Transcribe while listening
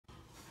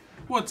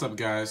What's up,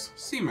 guys?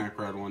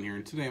 CMacRad1 here,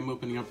 and today I'm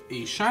opening up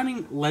a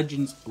Shining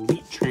Legends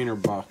Elite Trainer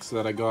box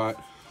that I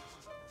got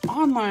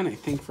online, I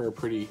think, for a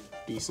pretty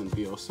decent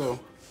deal. So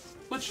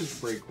let's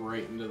just break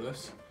right into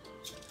this.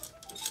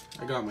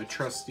 I got my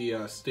trusty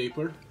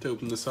stapler to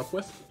open this up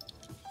with.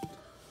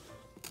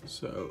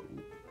 So,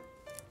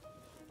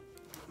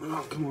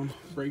 oh, come on,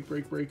 break.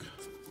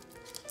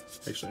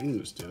 Actually, I can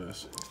just do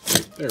this.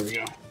 There we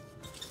go.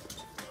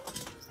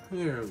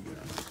 There we go.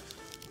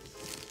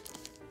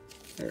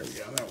 There we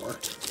go, that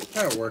worked.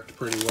 That worked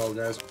pretty well,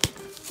 guys.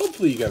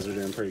 Hopefully you guys are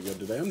doing pretty good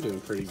today. I'm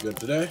doing pretty good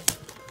today.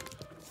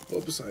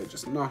 Oops, I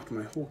just knocked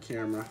my whole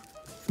camera.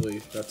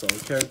 Hopefully that's all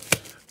okay.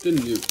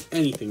 Didn't do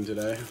anything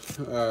today.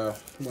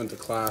 Went to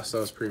class, that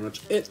was pretty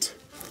much it.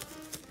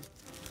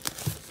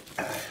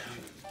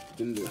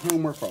 Didn't do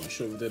homework, probably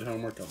should have did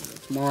homework. I'll do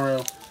it tomorrow.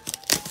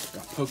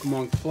 Got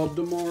Pokemon Club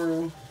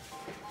tomorrow.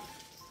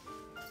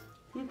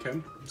 Okay,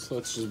 so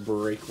let's just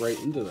break right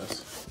into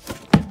this.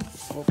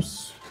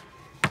 Oops.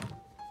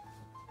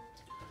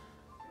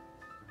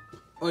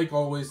 Like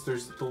always,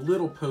 there's the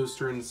little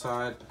poster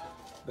inside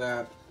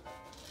that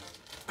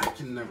I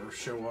can never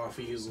show off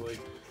easily.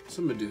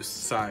 So I'm going to do a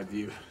side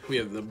view. We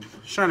have the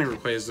Shining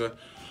Rayquaza,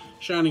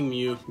 Shining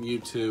Mew,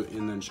 Mewtwo,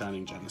 and then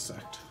Shining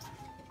Genesect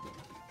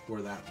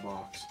for that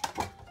box.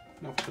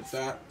 And I'll put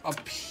that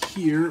up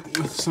here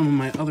with some of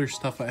my other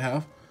stuff I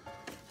have.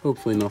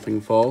 Hopefully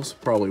nothing falls.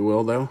 Probably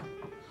will, though.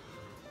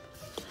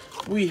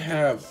 We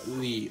have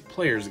the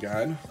Player's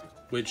Guide,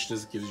 which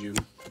just gives you,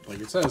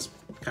 like it says,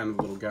 kind of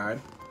a little guide.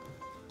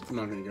 I'm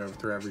not going to go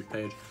through every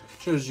page.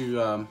 Shows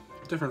you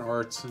different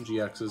arts and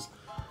GXs,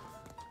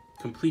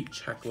 complete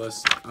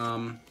checklist,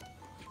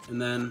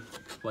 and then,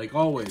 like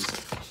always,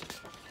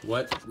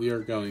 what we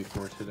are going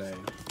for today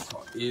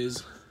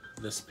is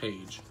this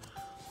page.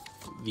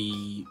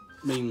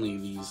 Mainly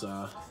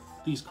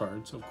these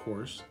cards, of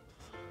course.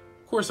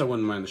 Of course, I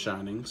wouldn't mind the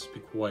Shinings, to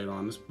be quite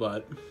honest,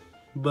 but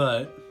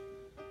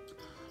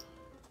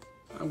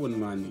I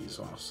wouldn't mind these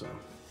also.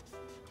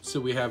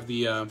 So we have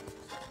the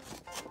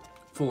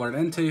Full Art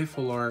Entei,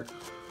 Full Art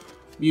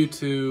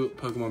Mewtwo,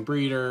 Pokemon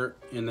Breeder,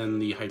 and then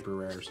the Hyper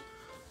Rares.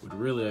 Would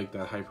really like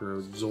that Hyper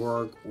Rare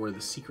Zorg or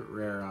the Secret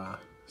Rare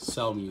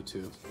Cell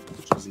Mewtwo,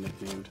 which is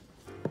nicknamed.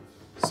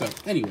 So,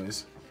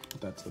 anyways,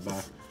 that's the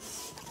back.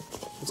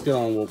 Let's get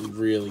on what we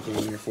really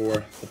came here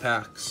for, the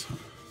packs.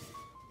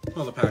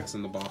 Well, the packs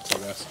in the box, I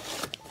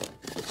guess.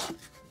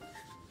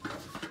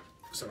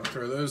 So I'll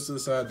throw those to the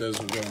side. Those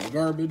will go in the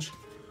garbage.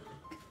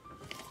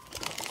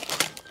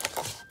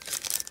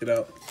 Get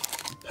out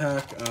the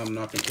pack. I'm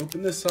not going to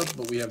open this up,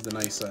 but we have the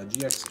nice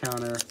GX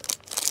counter.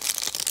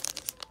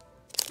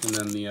 And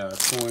then the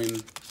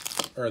coin,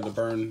 or the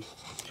burn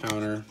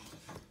counter.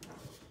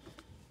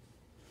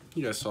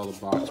 You guys saw the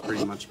box,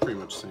 pretty much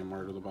same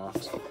art of the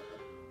box.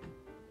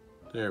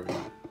 There we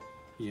go.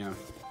 Yeah.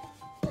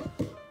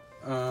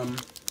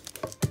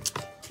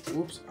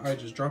 Whoops, I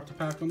just dropped the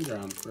pack on the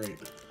ground. Great.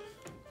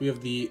 We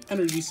have the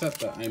energy set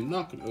that I'm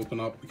not going to open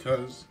up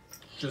because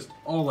just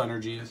all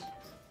energies.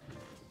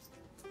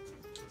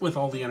 With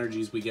all the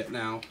energies we get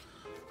now,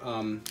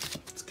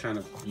 it's kind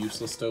of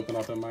useless to open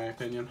up in my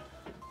opinion.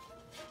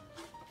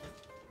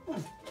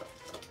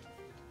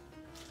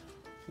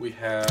 We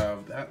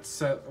have that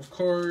set of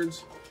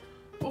cards.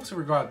 Also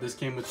forgot this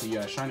came with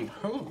the Shining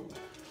Ho.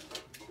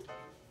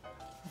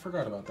 I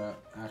forgot about that,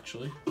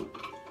 actually.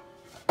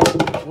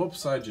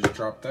 Whoops, I just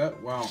dropped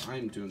that. Wow,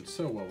 I'm doing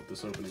so well with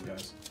this opening,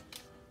 guys.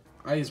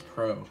 I is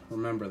pro,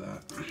 remember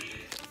that.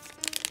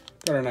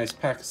 Got our nice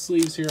pack of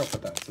sleeves here. I'll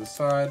put that to the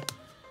side.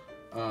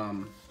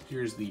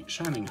 Here's the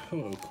Shining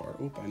Ho-Oh card.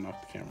 Oop, I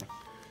knocked the camera.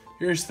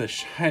 Here's the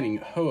Shining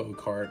Ho-Oh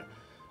card.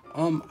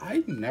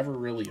 I never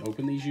really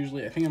open these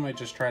usually. I think I might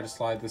just try to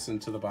slide this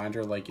into the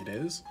binder like it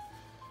is,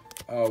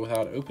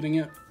 without opening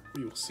it.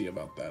 We will see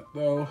about that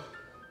though.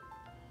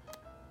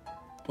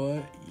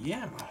 But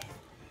yeah,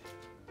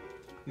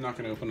 I'm not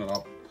gonna open it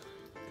up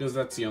because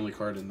that's the only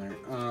card in there.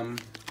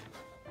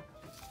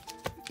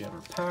 We have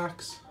our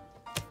packs.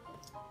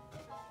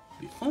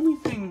 The only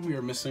thing we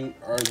are missing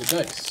are the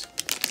dice,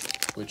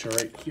 which are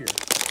right here.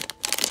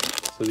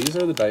 So these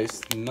are the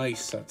dice.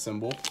 Nice set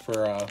symbol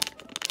for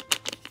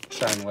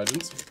Shining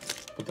Legends.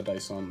 Put the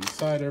dice on the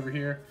side over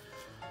here.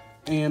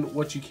 And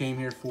what you came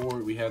here for,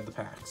 we have the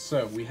packs.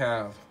 So we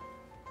have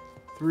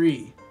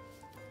 3,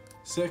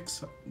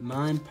 6,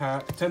 9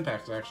 packs, 10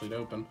 packs actually to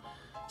open.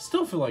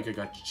 Still feel like I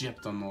got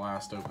gypped on the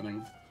last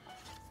opening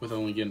with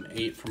only getting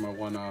 8 from my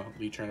one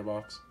Elite Trainer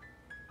box.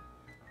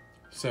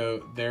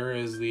 So there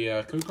is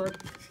the code card.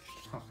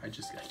 Oh, I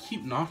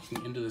keep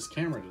knocking into this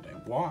camera today.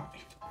 Why?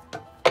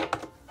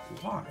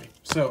 Why?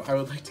 So I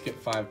would like to get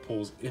 5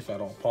 pulls if at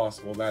all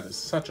possible. That is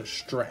such a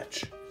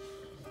stretch.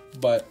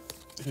 But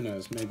who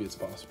knows? Maybe it's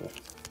possible.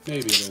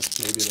 Maybe it is.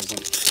 Maybe it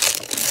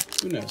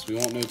isn't. Who knows? We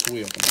won't know till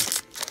we open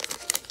it.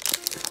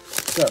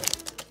 So,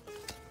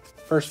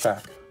 first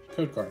pack.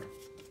 Code card.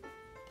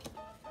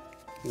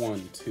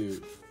 1,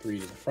 2, 3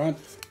 to the front.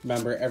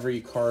 Remember, every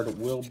card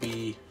will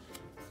be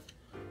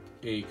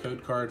a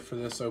code card for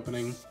this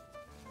opening.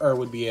 Or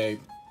would be a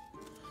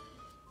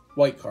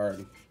white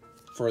card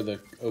for the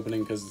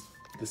opening because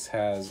this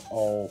has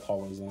all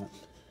hollows in it.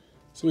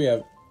 So we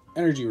have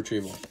Energy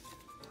Retrieval,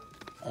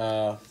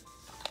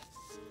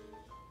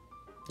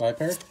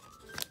 Liepard,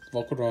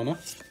 Volcarona,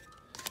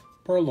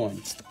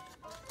 Purloin,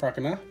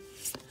 Croconaw,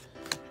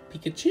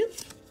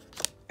 Pikachu,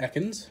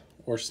 Ekans,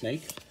 or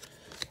Snake,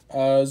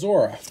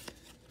 Zora.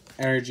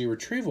 Energy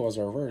Retrieval as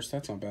our reverse,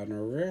 that's not bad in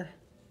our rare.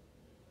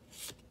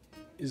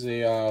 Is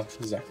a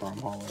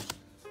Zekrom Hollow.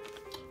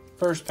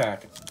 First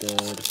pack,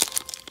 good.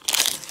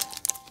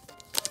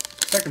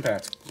 Second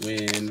pack,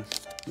 win,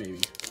 maybe,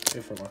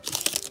 if we're lucky.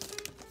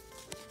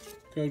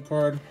 Code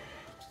card.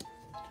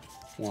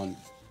 1,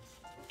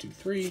 2,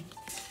 3.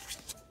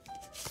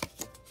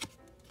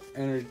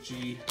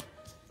 Energy.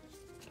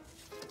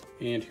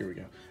 And here we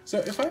go. So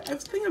if I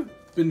think I've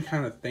been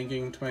kind of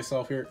thinking to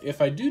myself here,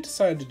 if I do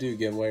decide to do a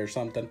giveaway or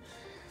something,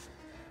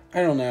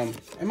 I don't know,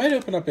 I might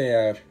open up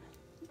a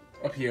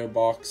PO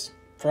box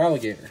for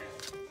Alligator,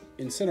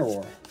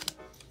 Incineroar,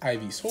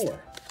 Ivysaur,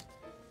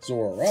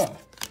 Zora,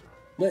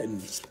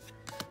 Litten,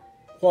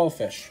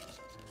 Quillfish.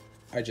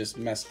 I just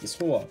messed this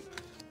whole up.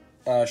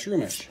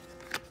 Shroomish.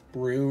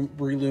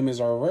 Breloom is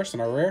our reverse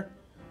and our rare.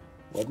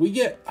 What'd we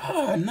get?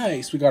 Ah,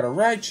 nice. We got a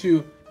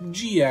Raichu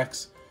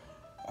GX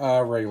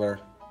regular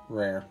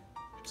rare.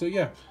 So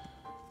yeah.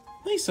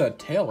 Nice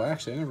tail,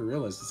 actually. I never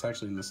realized it's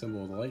actually in the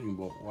symbol of the lightning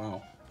bolt.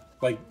 Wow.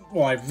 Like,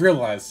 well, I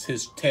realized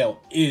his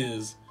tail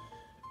is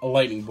a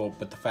lightning bolt,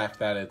 but the fact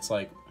that it's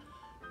like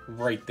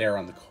right there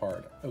on the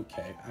card.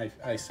 Okay,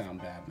 I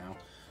sound bad now.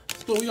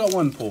 But we got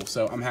one pull,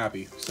 so I'm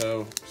happy.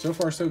 So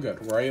far so good.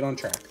 We're right on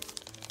track.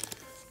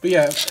 But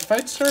yeah, if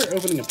I'd start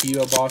opening a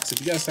PO box, if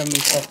you guys send me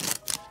stuff,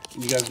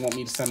 and you guys want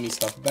me to send me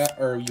stuff back,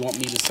 or you want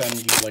me to send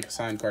you like a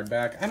signed card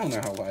back, I don't know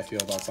how I feel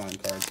about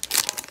signed cards.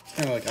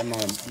 Kind of like I'm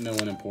not no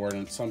one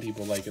important. Some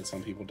people like it,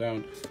 some people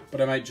don't.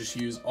 But I might just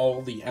use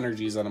all the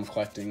energies that I'm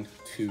collecting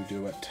to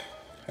do it.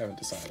 Haven't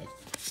decided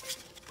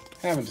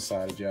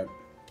yet.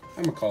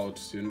 I'm a college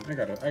student. I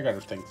gotta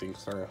think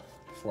things through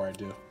before I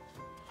do.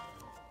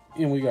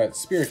 And we got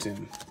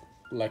Spiritomb,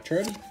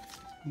 Electrode,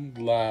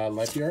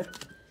 Liepard,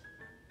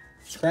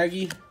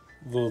 Scraggy,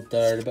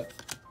 Voltorb,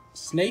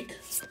 Snake,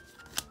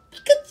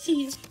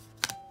 Pikachu.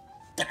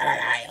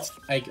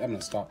 I'm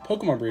gonna stop.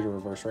 Pokemon Breeder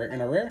Reverse, right?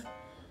 And a rare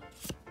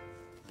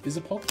is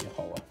a Palkia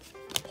Hollow.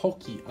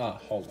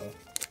 Hollow.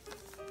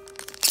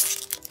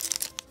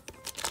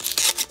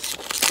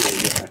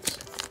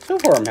 So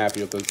far, I'm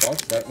happy with those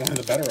boxes. That's one of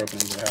the better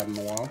openings I've had in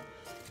a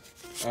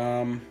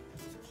while.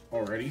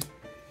 Already.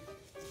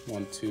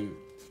 1, 2,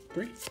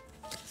 3.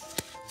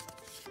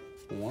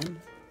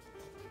 1.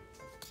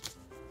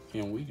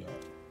 And we got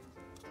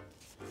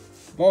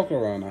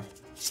Volcarona,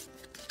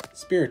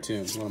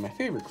 Spiritomb, one of my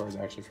favorite cards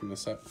actually from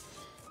this set.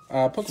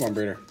 Pokemon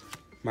Breeder,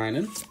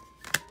 Minun,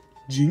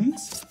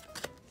 Jinx,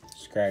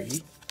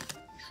 Scraggy,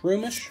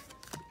 Shroomish,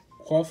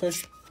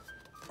 Quillfish,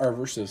 our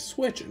versus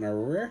Switch in our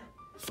rare.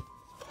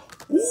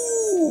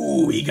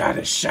 Ooh, we got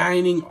a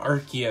Shining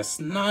Arceus.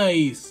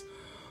 Nice.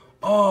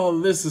 Oh,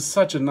 this is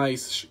such a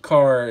nice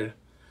card.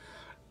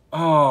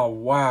 Oh,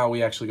 wow,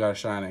 we actually got a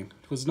Shining.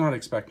 Was not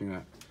expecting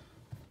that.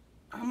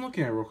 I'm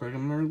looking at it real quick,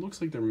 and it looks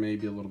like there may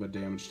be a little bit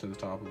of damage to the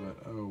top of it.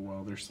 Oh,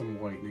 well, there's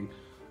some lightning.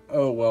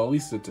 Oh, well, at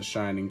least it's a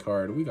Shining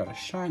card. We got a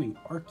Shining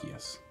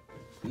Arceus.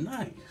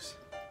 Nice.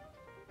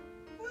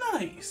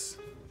 Nice.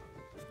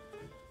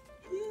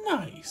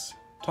 Nice.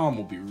 Tom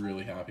will be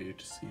really happy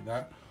to see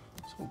that.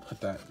 So we'll put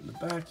that in the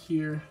back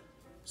here.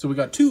 So we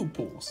got 2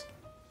 pulls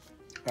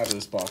out of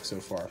this box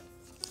so far.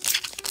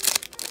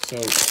 So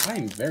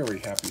I'm very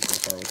happy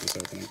so far with this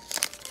opening.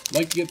 I'd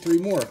like to get 3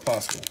 more if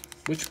possible.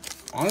 Which,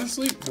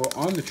 honestly, we're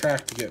on the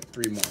track to get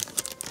 3 more.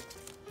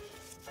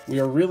 We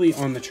are really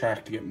on the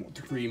track to get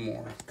 3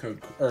 more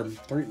code, or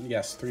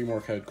 3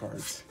 more code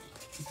cards.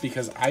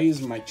 Because I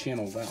use my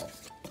channel well.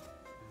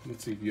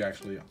 Let's see if you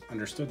actually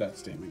understood that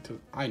statement.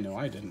 I know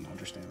I didn't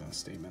understand that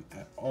statement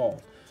at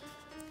all.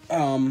 We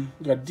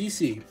got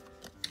DC.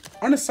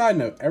 On a side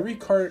note,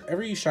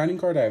 every Shining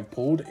card I have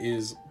pulled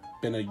is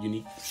been a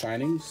unique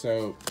Shining.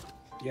 So,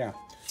 yeah.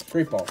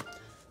 Great Ball,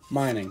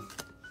 Mining,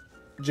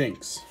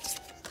 Jinx,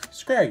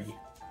 Scraggy,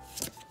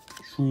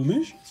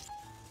 Shroomish.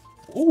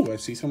 Oh, I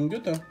see something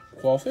good though.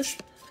 Quillfish.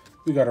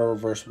 We got a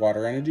reverse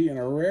Water Energy, and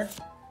our rare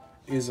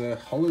is a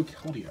Hollow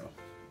Keldeo.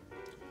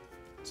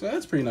 So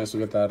that's pretty nice to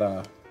get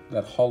that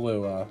that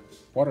hollow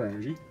Water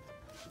Energy.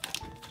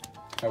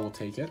 I will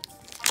take it.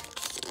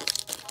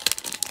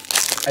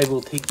 I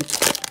will take it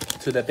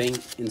to the bank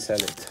and sell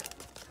it.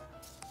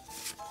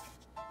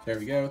 There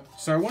we go.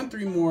 So I won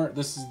 3 more.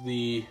 This is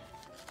the...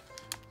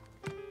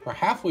 We're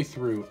halfway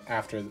through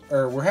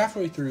we're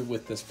halfway through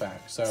with this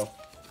pack. So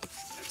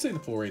I'd say the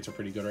pull rates are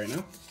pretty good right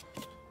now.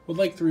 Would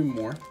like 3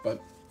 more,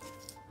 but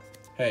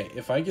hey,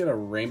 if I get a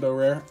Rainbow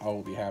Rare, I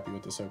will be happy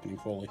with this opening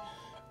fully.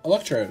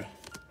 Electrode,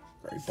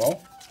 Great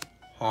Ball,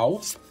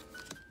 Howl,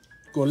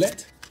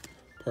 Golett,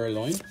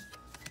 Purloin,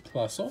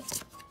 Plusle,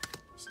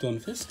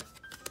 Stunfisk,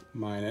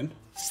 Minun,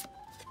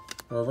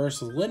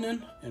 reverse is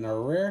Litten, and our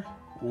rare.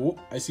 Ooh,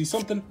 I see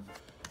something.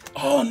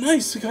 Oh,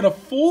 nice. We got a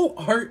full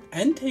art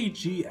Entei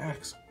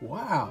GX.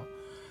 Wow.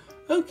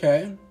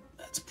 Okay.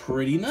 That's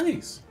pretty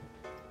nice.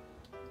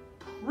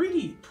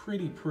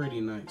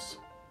 Pretty nice.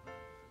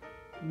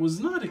 Was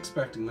not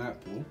expecting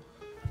that pull.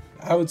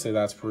 I would say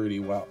that's pretty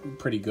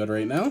good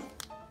right now.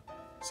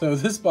 So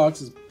this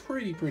box is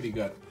pretty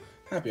good.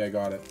 Happy I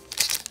got it.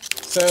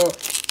 So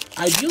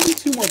ideally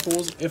 2 more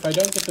pulls. If I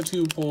don't get the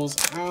 2 pulls,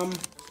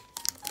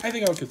 I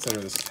think I'll consider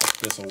this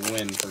a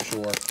win for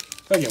sure.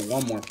 If I get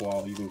 1 more pull,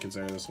 I'll even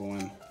consider this a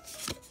win.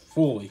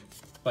 Fully.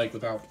 Like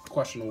without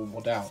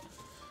questionable doubt.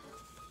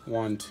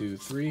 1, 2,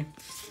 3.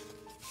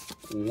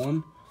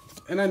 1.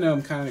 And I know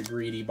I'm kind of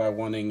greedy by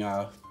wanting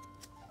all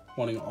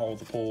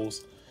the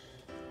pulls.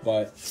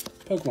 But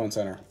Pokemon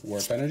Center,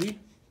 Warp Energy,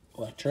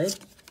 Electrode,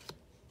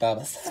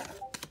 Babasha,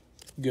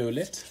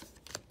 Golett,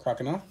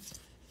 Croconaw.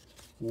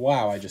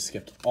 Wow, I just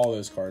skipped all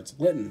those cards.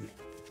 Litten,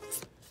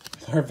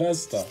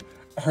 Larvesta.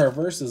 Our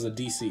reverse is a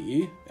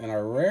DCE, and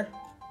our rare,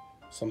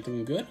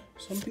 something good,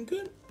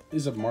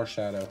 is a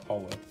Marshadow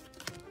Holo.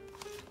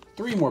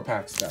 3 more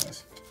packs,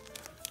 guys.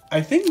 I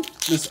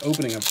think this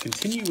opening, I've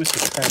continued with the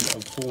trend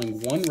of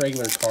pulling 1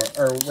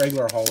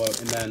 regular holo,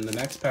 and then the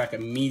next pack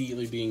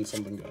immediately being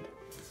something good.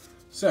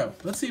 So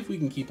let's see if we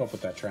can keep up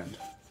with that trend.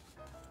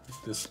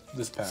 This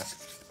pack.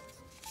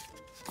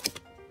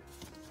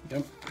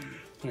 Yep.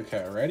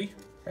 Okay, ready?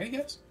 Ready,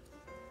 guys?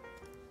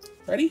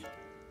 Ready?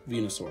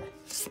 Venusaur,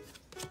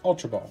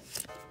 Ultra Ball,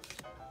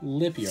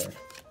 Lipiard,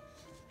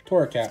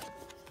 Torracat,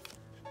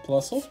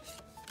 Plusle,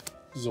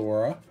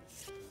 Zora,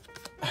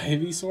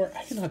 Ivysaur.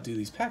 I cannot do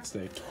these packs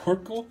today.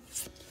 Torkoal.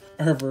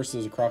 Our reverse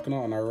is a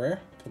Croconaw on our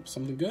rare.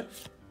 Something good.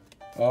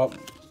 Oh,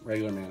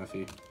 regular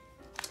Manaphy.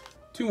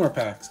 2 more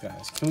packs,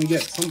 guys. Can we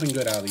get something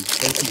good out of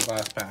both these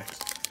last packs?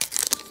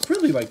 I'd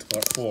really like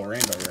to pull a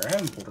Rainbow Rare. I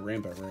haven't pulled a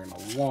Rainbow Rare in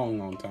a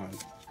long time.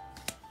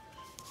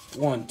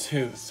 1,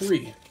 2,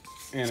 3.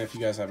 And if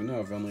you guys haven't known,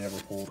 I've only ever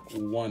pulled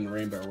 1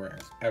 Rainbow Rare,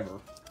 ever.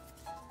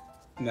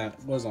 And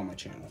that was on my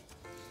channel.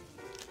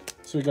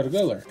 So we got a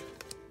Golurk,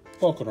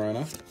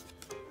 Volcarona,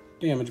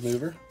 Damage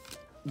Mover,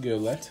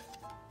 Golett,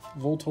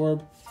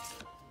 Voltorb,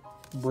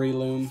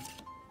 Breloom,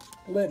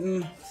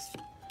 Litten,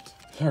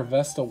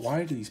 Larvesta.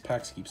 Why do these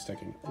packs keep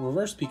sticking?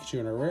 Reverse Pikachu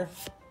in a rare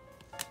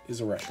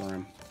is a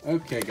Reshiram.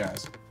 Okay,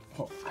 guys.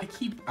 Oh,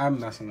 I'm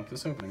messing up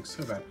this opening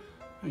so bad.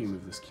 Let me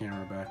move this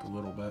camera back a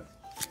little bit.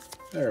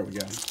 There we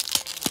go.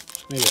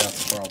 Maybe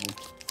that's the problem.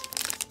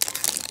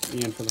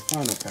 And for the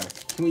final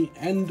pack, can we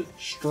end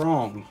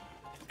strong?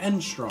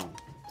 End strong.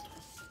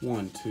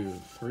 1, 2,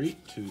 3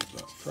 to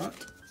the front.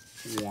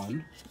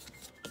 1.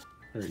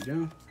 There you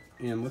go.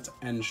 And let's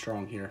end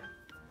strong here.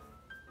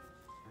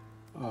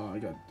 Oh,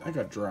 I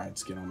got dried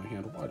skin on my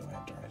hand. Why do I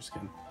have dried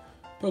skin?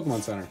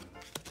 Pokemon Center,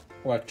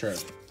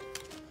 Electrode,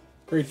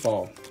 Great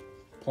Ball,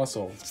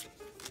 Plusle,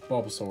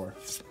 Bulbasaur,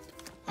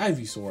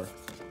 Ivysaur,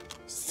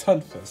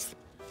 Stunfisk,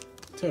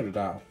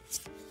 Totodile.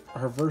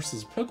 Our reverse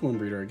is Pokemon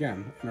Breeder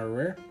again, and our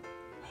rare.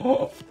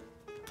 Oh,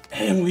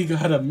 and we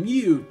got a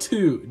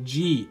Mewtwo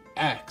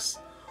GX.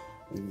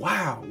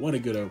 Wow, what a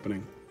good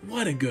opening.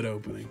 What a good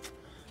opening.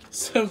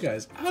 So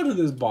guys, out of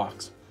this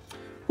box,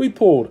 we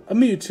pulled a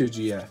Mewtwo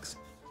GX,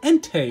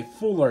 Entei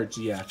Full Art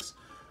GX,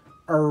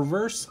 a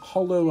reverse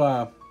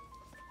holo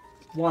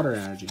Water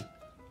Energy,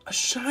 a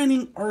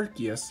Shining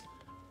Arceus,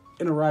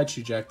 and a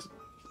Raichu GX.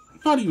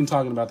 Not even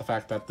talking about the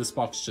fact that this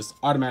box just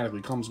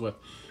automatically comes with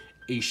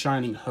a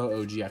Shining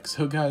Ho-Oh GX.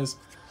 So guys,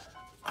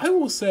 I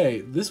will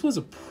say this was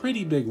a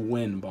pretty big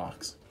win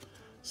box.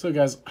 So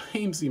guys, I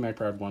am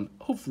CMacProud1.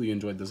 Hopefully you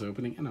enjoyed this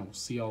opening, and I will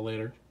see y'all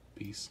later.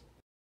 Peace.